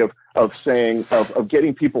this way of saying, of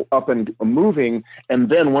getting people up and moving. And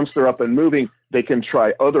then once they're up and moving, they can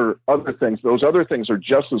try other things. Those other things are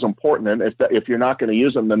just as important. And if you're not going to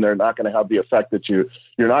use them, then they're not going to have the effect that you're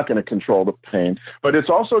not going to control the pain. But it's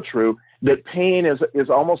also true that pain is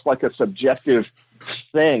almost like a subjective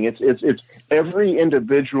thing. It's every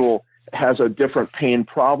individual has a different pain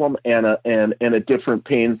problem and a different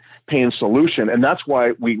pain solution, and that's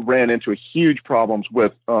why we ran into huge problems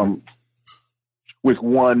with one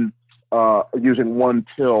using one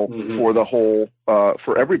pill for the whole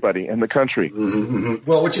for everybody in the country.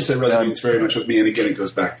 Well, what you said resonates very much with me, and again, it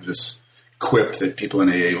goes back to this quip that people in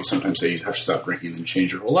AA will sometimes say: you have to stop drinking and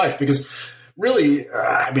change your whole life. Because really,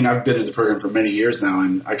 I mean, I've been in the program for many years now,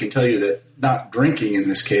 and I can tell you that not drinking in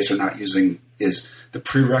this case or not using is the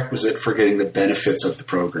prerequisite for getting the benefits of the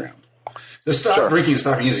program. The stop drinking and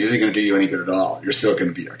stopping using isn't going to do you any good at all. You're still going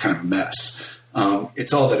to be a kind of a mess.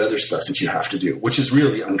 It's all that other stuff that you have to do, which is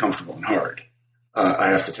really uncomfortable and hard. I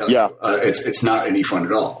have to tell you, it's not any fun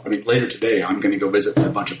at all. I mean, later today, I'm going to go visit a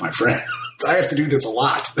bunch of my friends. I have to do this a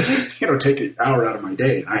lot, take an hour out of my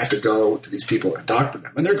day. And I have to go to these people and talk to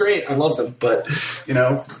them. And they're great. I love them. But,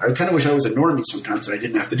 I kind of wish I was a normie sometimes and I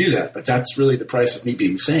didn't have to do that. But that's really the price of me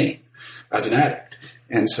being sane as an addict.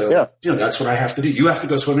 And so, that's what I have to do. You have to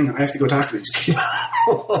go swimming. I have to go talk to these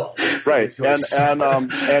people. Right. And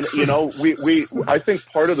we I think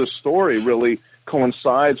part of the story really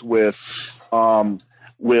coincides with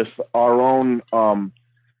our own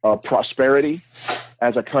prosperity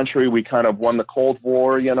as a country. We kind of won the Cold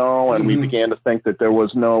War, and we began to think that there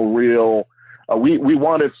was no real. We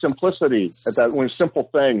wanted simplicity at that. Simple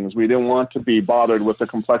things. We didn't want to be bothered with the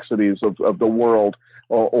complexities of the world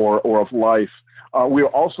or of life. We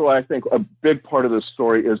also, I think, a big part of this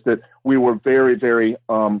story is that we were very, very.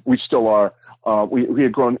 We still are. We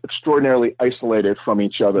had grown extraordinarily isolated from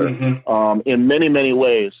each other in many, many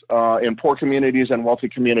ways. In poor communities and wealthy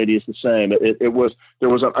communities, the same. There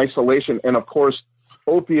was an isolation, and of course,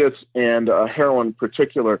 opiates and heroin in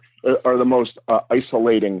particular are the most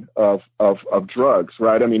isolating of drugs,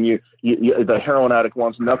 right? I mean, the heroin addict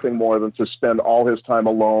wants nothing more than to spend all his time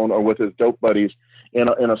alone or with his dope buddies in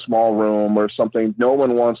a small room or something. No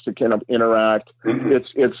one wants to kind of interact.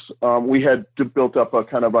 We had built up a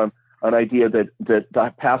kind of an idea that the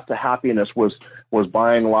path to happiness was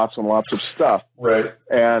buying lots and lots of stuff, right?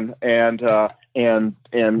 And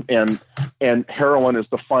heroin is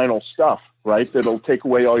the final stuff, right? That'll take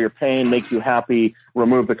away all your pain, make you happy,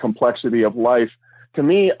 remove the complexity of life. To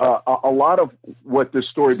me, a lot of what this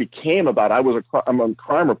story became about. I'm a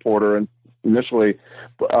crime reporter, and initially,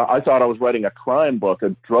 I thought I was writing a crime book, a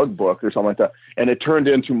drug book, or something like that, and it turned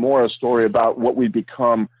into more a story about what we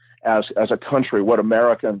become as a country, what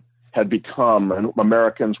American had become, and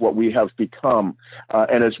Americans, what we have become.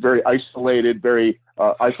 And it's very isolated,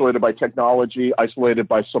 isolated by technology, isolated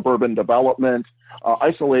by suburban development,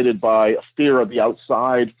 isolated by fear of the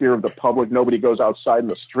outside, fear of the public. Nobody goes outside in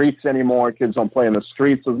the streets anymore. Kids don't play in the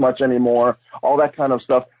streets as much anymore. All that kind of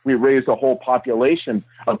stuff. We raised a whole population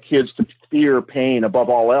of kids to fear pain above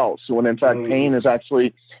all else, when in fact pain is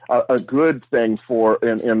actually a good thing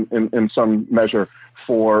in some measure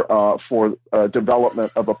for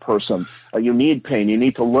development of a person. You need pain. You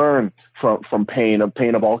need to learn from pain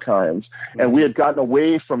of all kinds. And we had gotten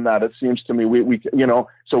away from that, it seems to me.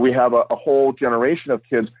 So we have a whole generation of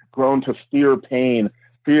kids grown to fear pain,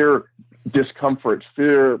 fear discomfort,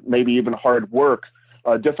 fear maybe even hard work,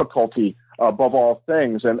 difficulty above all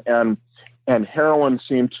things. And heroin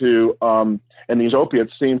seemed to, and these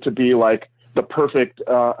opiates seem to be like the perfect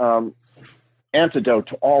antidote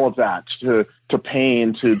to all of that, to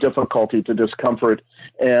pain, to difficulty, to discomfort.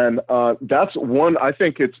 And that's one, I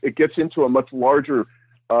think it gets into a much larger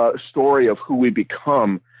story of who we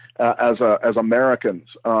become as Americans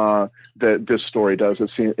that this story does.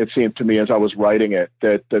 It seemed to me as I was writing it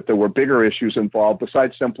that there were bigger issues involved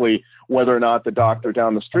besides simply whether or not the doctor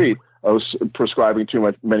down the street was prescribing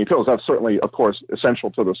too many pills. That's certainly, of course, essential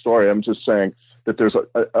to the story. I'm just saying that there's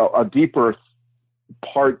a deeper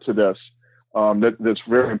part to this that's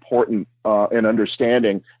very important in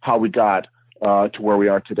understanding how we got to where we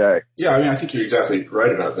are today. Yeah, I mean, I think you're exactly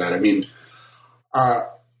right about that. I mean, I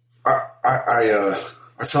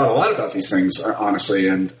thought a lot about these things, honestly,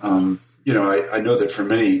 and I know that for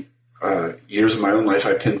many years of my own life,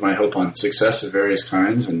 I pinned my hope on success of various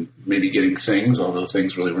kinds, and maybe getting things, although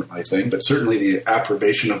things really weren't my thing. But certainly the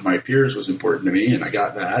approbation of my peers was important to me, and I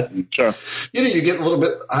got that. And sure. You get a little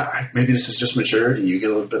bit. Maybe this is just maturity. You get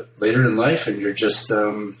a little bit later in life, and you're just.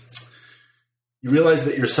 You realize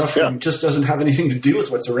that your suffering just doesn't have anything to do with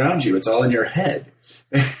what's around you. It's all in your head.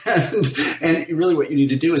 And really what you need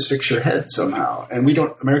to do is fix your head somehow. And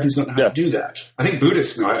Americans don't know how to do that. I think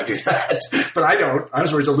Buddhists know how to do that, but I don't. I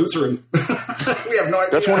was raised a Lutheran. We have no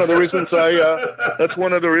idea. That's one of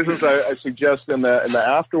the reasons I suggest in the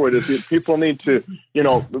afterward is that people need to,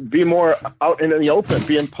 be more out in the open,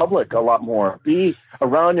 be in public a lot more, be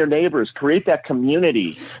around your neighbors, create that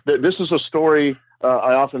community. This is a story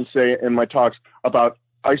I often say in my talks about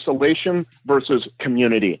isolation versus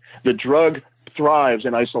community. The drug thrives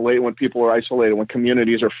in isolation when people are isolated, when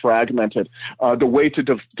communities are fragmented. The way to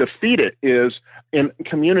defeat it is in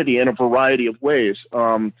community in a variety of ways,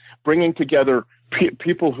 bringing together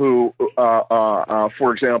people who,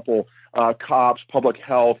 for example, cops, public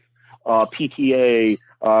health, PTA,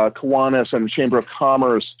 Kiwanis and Chamber of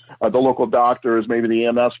Commerce, the local doctors, maybe the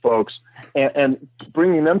EMS folks, and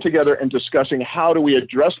bringing them together and discussing how do we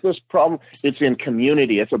address this problem. It's in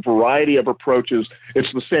community. It's a variety of approaches. It's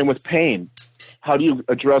the same with pain. How do you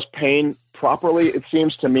address pain properly? It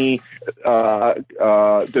seems to me that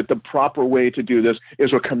the proper way to do this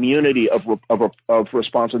is a community of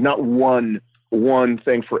responses, not one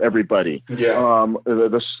thing for everybody. Yeah.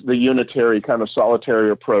 The unitary kind of solitary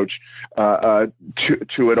approach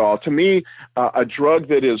to it all. To me, a drug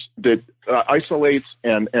that isolates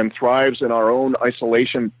and thrives in our own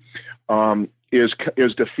isolation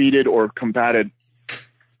is defeated or combated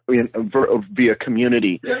via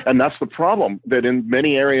community. Yeah. And that's the problem, that in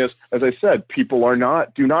many areas, as I said, people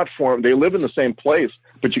do not form, they live in the same place,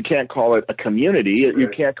 but you can't call it a community. Right. You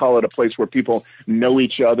can't call it a place where people know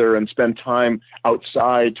each other and spend time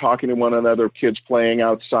outside talking to one another, kids playing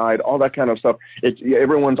outside, all that kind of stuff.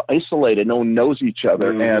 Everyone's isolated. No one knows each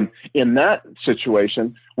other. Mm-hmm. And in that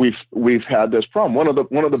situation, we've had this problem. One of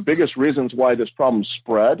the biggest reasons why this problem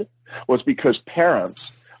spread was because parents,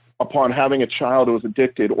 upon having a child who was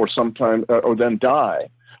addicted or then die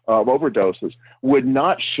of overdoses, would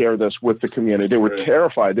not share this with the community. They were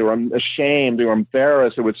terrified. They were ashamed. They were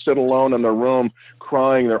embarrassed. They would sit alone in their room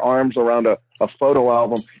crying, their arms around a photo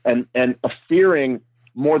album, and fearing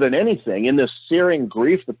more than anything, in this searing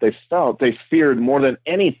grief that they felt, they feared more than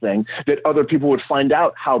anything that other people would find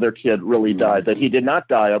out how their kid really died, that he did not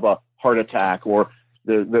die of a heart attack, or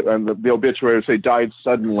the obituary would say died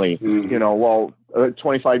suddenly. Mm-hmm.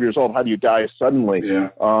 25 years old, how do you die suddenly? Yeah.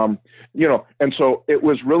 And so it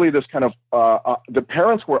was really this kind of, the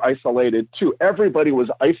parents were isolated too. Everybody was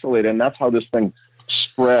isolated, and that's how this thing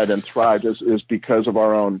spread and thrived is because of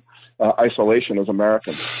our own isolation as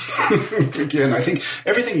Americans. Again, I think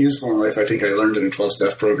everything useful in life, I learned in a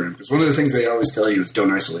 12-step program, because one of the things they always tell you is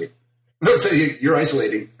don't isolate. They'll say, you're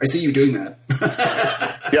isolating. I see you doing that.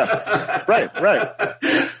 Yeah, right.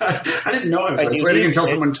 I didn't know I was isolating until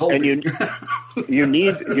someone told me. You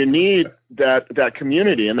need that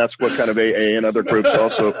community, and that's what kind of AA and other groups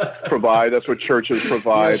also provide. That's what churches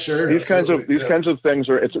provide. Yeah, sure, these kinds of things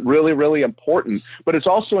it's really, really important. But it's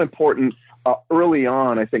also important early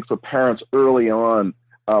on, I think, for parents early on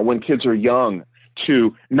when kids are young,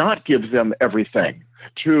 to not give them everything,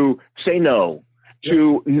 to say no,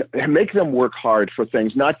 to make them work hard for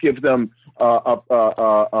things, not give them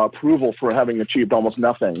approval for having achieved almost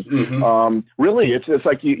nothing. Mm-hmm. Really, it's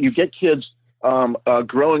like you get kids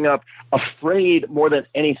growing up afraid more than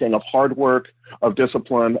anything of hard work, of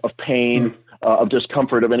discipline, of pain, of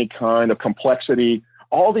discomfort of any kind, of complexity.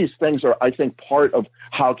 All these things are, I think, part of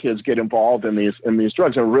how kids get involved in these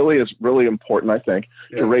drugs. And it really is really important, I think,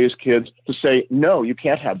 to raise kids to say, no, you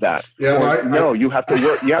can't have that. Yeah, or, you have to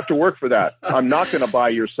work. You have to work for that. I'm not going to buy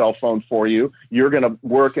your cell phone for you. You're going to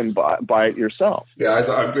work and buy it yourself. Yeah,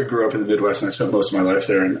 I grew up in the Midwest, and I spent most of my life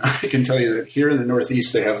there. And I can tell you that here in the Northeast,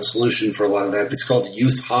 they have a solution for a lot of that. It's called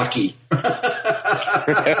youth hockey. There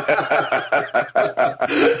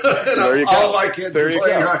you go. All my kids are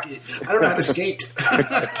playing hockey. I don't know how to skate.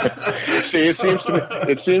 See,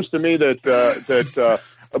 it seems to me that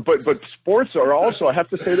but sports are also, I have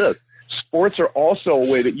to say this, sports are also a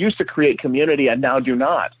way that used to create community and now do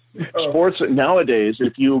not. Sports nowadays,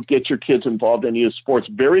 if you get your kids involved in youth sports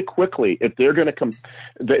very quickly, if they're going to come,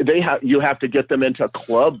 you have to get them into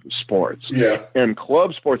club sports. Yeah. And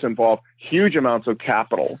club sports involve huge amounts of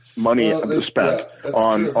capital, money spent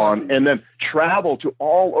on, and then travel to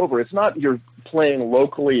all over. It's not you're playing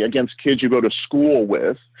locally against kids you go to school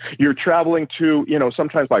with. You're traveling to,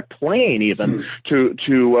 sometimes by plane even to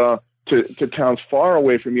towns far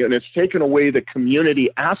away from you, and it's taken away the community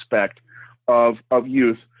aspect of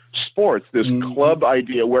youth sports, this club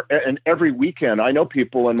idea where, and every weekend, I know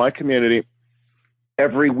people in my community,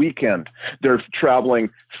 every weekend, they're traveling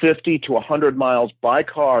 50 to 100 miles by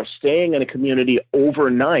car, staying in a community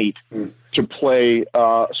overnight to play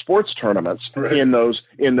sports tournaments in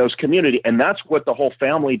those communities. And that's what the whole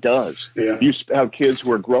family does. Yeah. You have kids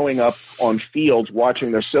who are growing up on fields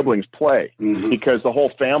watching their siblings play because the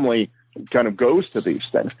whole family kind of goes to these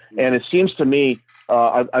things. And it seems to me,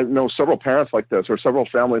 I know several parents like this or several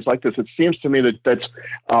families like this. It seems to me that's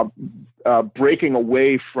breaking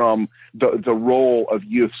away from the role of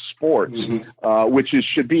youth sports, which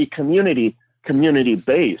should be community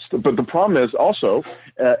based. But the problem is also,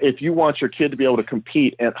 if you want your kid to be able to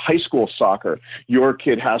compete at high school soccer, your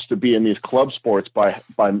kid has to be in these club sports by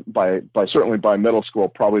certainly by middle school,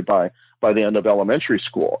 probably by the end of elementary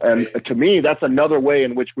school. And to me, that's another way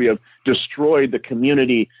in which we have destroyed the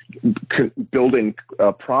community building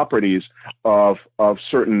properties of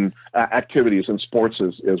certain activities, and sports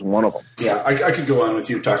is one of them. Yeah, I could go on with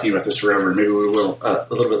you talking about this forever. Maybe we will a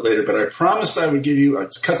little bit later, but I promised I would give you,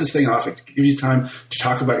 cut this thing off and give you time to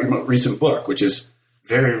talk about your most recent book, which is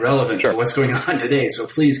very relevant to what's going on today. So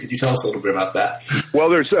please, could you tell us a little bit about that?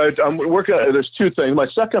 Well, there's two things. My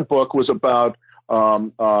second book was about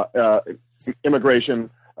immigration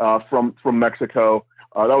from Mexico.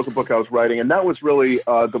 That was a book I was writing, and that was really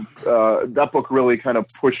that book really kind of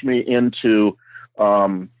pushed me into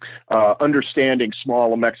understanding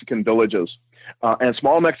small Mexican villages. And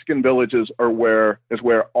small Mexican villages is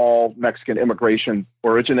where all Mexican immigration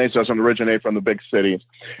originates. Doesn't originate from the big cities.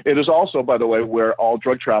 It is also, by the way, where all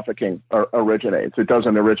drug trafficking originates. It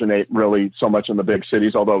doesn't originate really so much in the big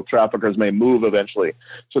cities, although traffickers may move eventually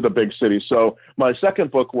to the big cities. So my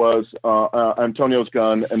second book was Antonio's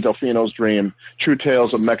Gun and Delfino's Dream: True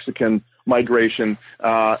Tales of Mexican Migration,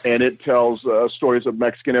 and it tells stories of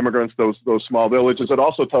Mexican immigrants, those small villages. It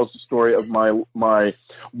also tells the story of my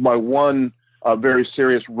one very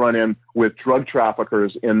serious run-in with drug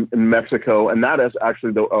traffickers in Mexico, and that is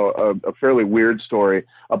actually a fairly weird story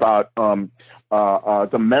about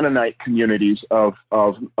the Mennonite communities of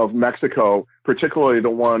Mexico, particularly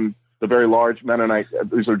the very large Mennonite.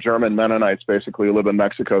 These are German Mennonites, basically, who live in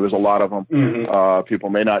Mexico. There's a lot of them.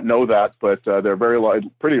 People may not know that, but they're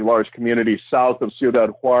pretty large community south of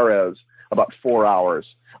Ciudad Juarez, about 4 hours.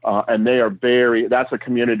 And they are that's a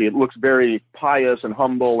community. It looks very pious and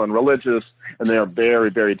humble and religious, and they are very,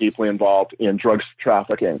 very deeply involved in drugs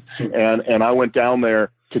trafficking. And I went down there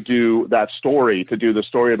to do the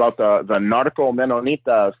story about the narco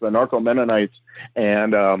Menonitas, the narco Mennonites,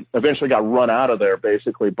 and eventually got run out of there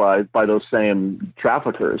basically by those same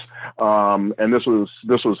traffickers. And this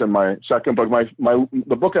was in my second book.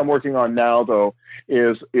 The book I'm working on now, though,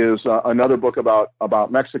 is another book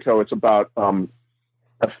about Mexico. It's about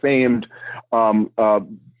a famed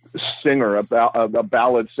singer, a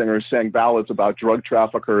ballad singer, sang ballads about drug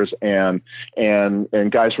traffickers and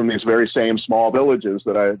guys from these very same small villages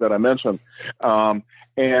that I mentioned. And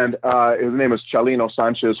his name is Chalino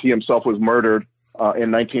Sanchez. He himself was murdered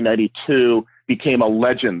in 1992. Became a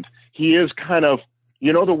legend. He is kind of,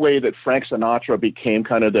 the way that Frank Sinatra became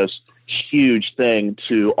kind of this huge thing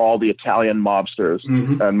to all the Italian mobsters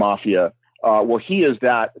and mafia. Well, he is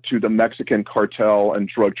that to the Mexican cartel and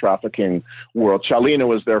drug trafficking world.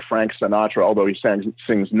 Chalino is their Frank Sinatra, although he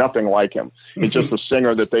sings nothing like him. He's just a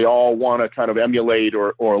singer that they all want to kind of emulate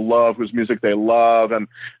or love, whose music they love.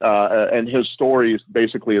 And his stories,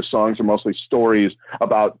 basically his songs are mostly stories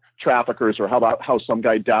about traffickers or how some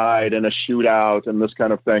guy died in a shootout and this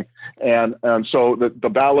kind of thing. And so the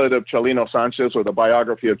ballad of Chalino Sanchez, or the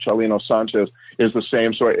biography of Chalino Sanchez, is the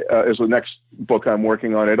same story as the next book I'm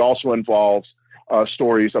working on. It also involves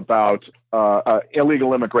stories about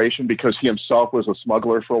illegal immigration, because he himself was a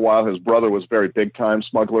smuggler for a while. His brother was a very big time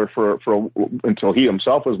smuggler for until he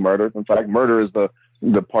himself was murdered. In fact, murder is the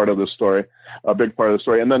the part of the story, a big part of the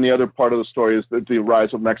story. And then the other part of the story is the rise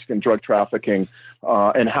of Mexican drug trafficking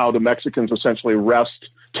and how the Mexicans essentially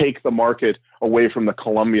take the market away from the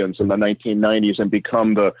Colombians in the 1990s and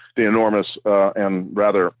become the enormous and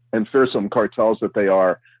rather fearsome cartels that they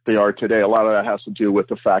are today. A lot of that has to do with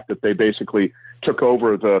the fact that they basically took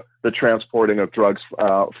over the transporting of drugs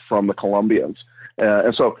from the Colombians.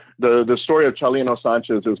 And so the story of Chalino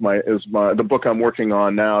Sanchez is the book I'm working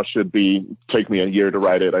on now. Should take me a year to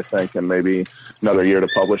write it, I think, and maybe another year to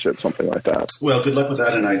publish it, something like that. Well, good luck with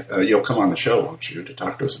that, and you'll come on the show, won't you, to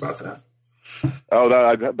talk to us about that? Oh,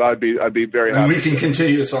 I'd be very happy. We can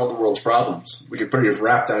continue to solve the world's problems. We could pretty much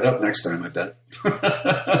wrap that up next time, I bet.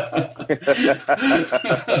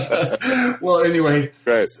 Well, anyway,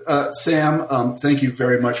 great. Sam, thank you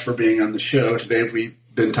very much for being on the show today. We've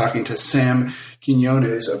been talking to Sam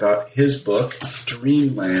Quinones about his book,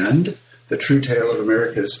 Dreamland, The True Tale of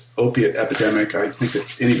America's Opiate Epidemic. I think that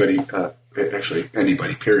anybody,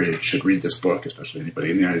 period, should read this book, especially anybody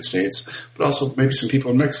in the United States, but also maybe some people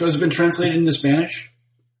in Mexico. Has it been translated into Spanish?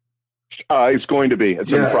 It's going to be. It's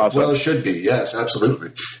in the process. Well, it should be. Yes, absolutely.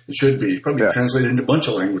 It should be. Probably translated into a bunch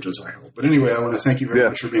of languages, I hope. But anyway, I want to thank you very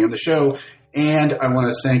much for being on the show. And I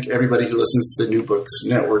want to thank everybody who listens to the New Books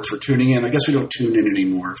Network for tuning in. I guess we don't tune in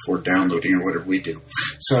anymore for downloading or whatever we do.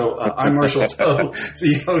 So I'm Marshall Poe,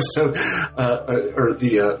 the host of,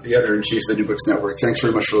 the editor-in-chief of the New Books Network. Thanks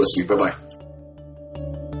very much for listening. Bye-bye.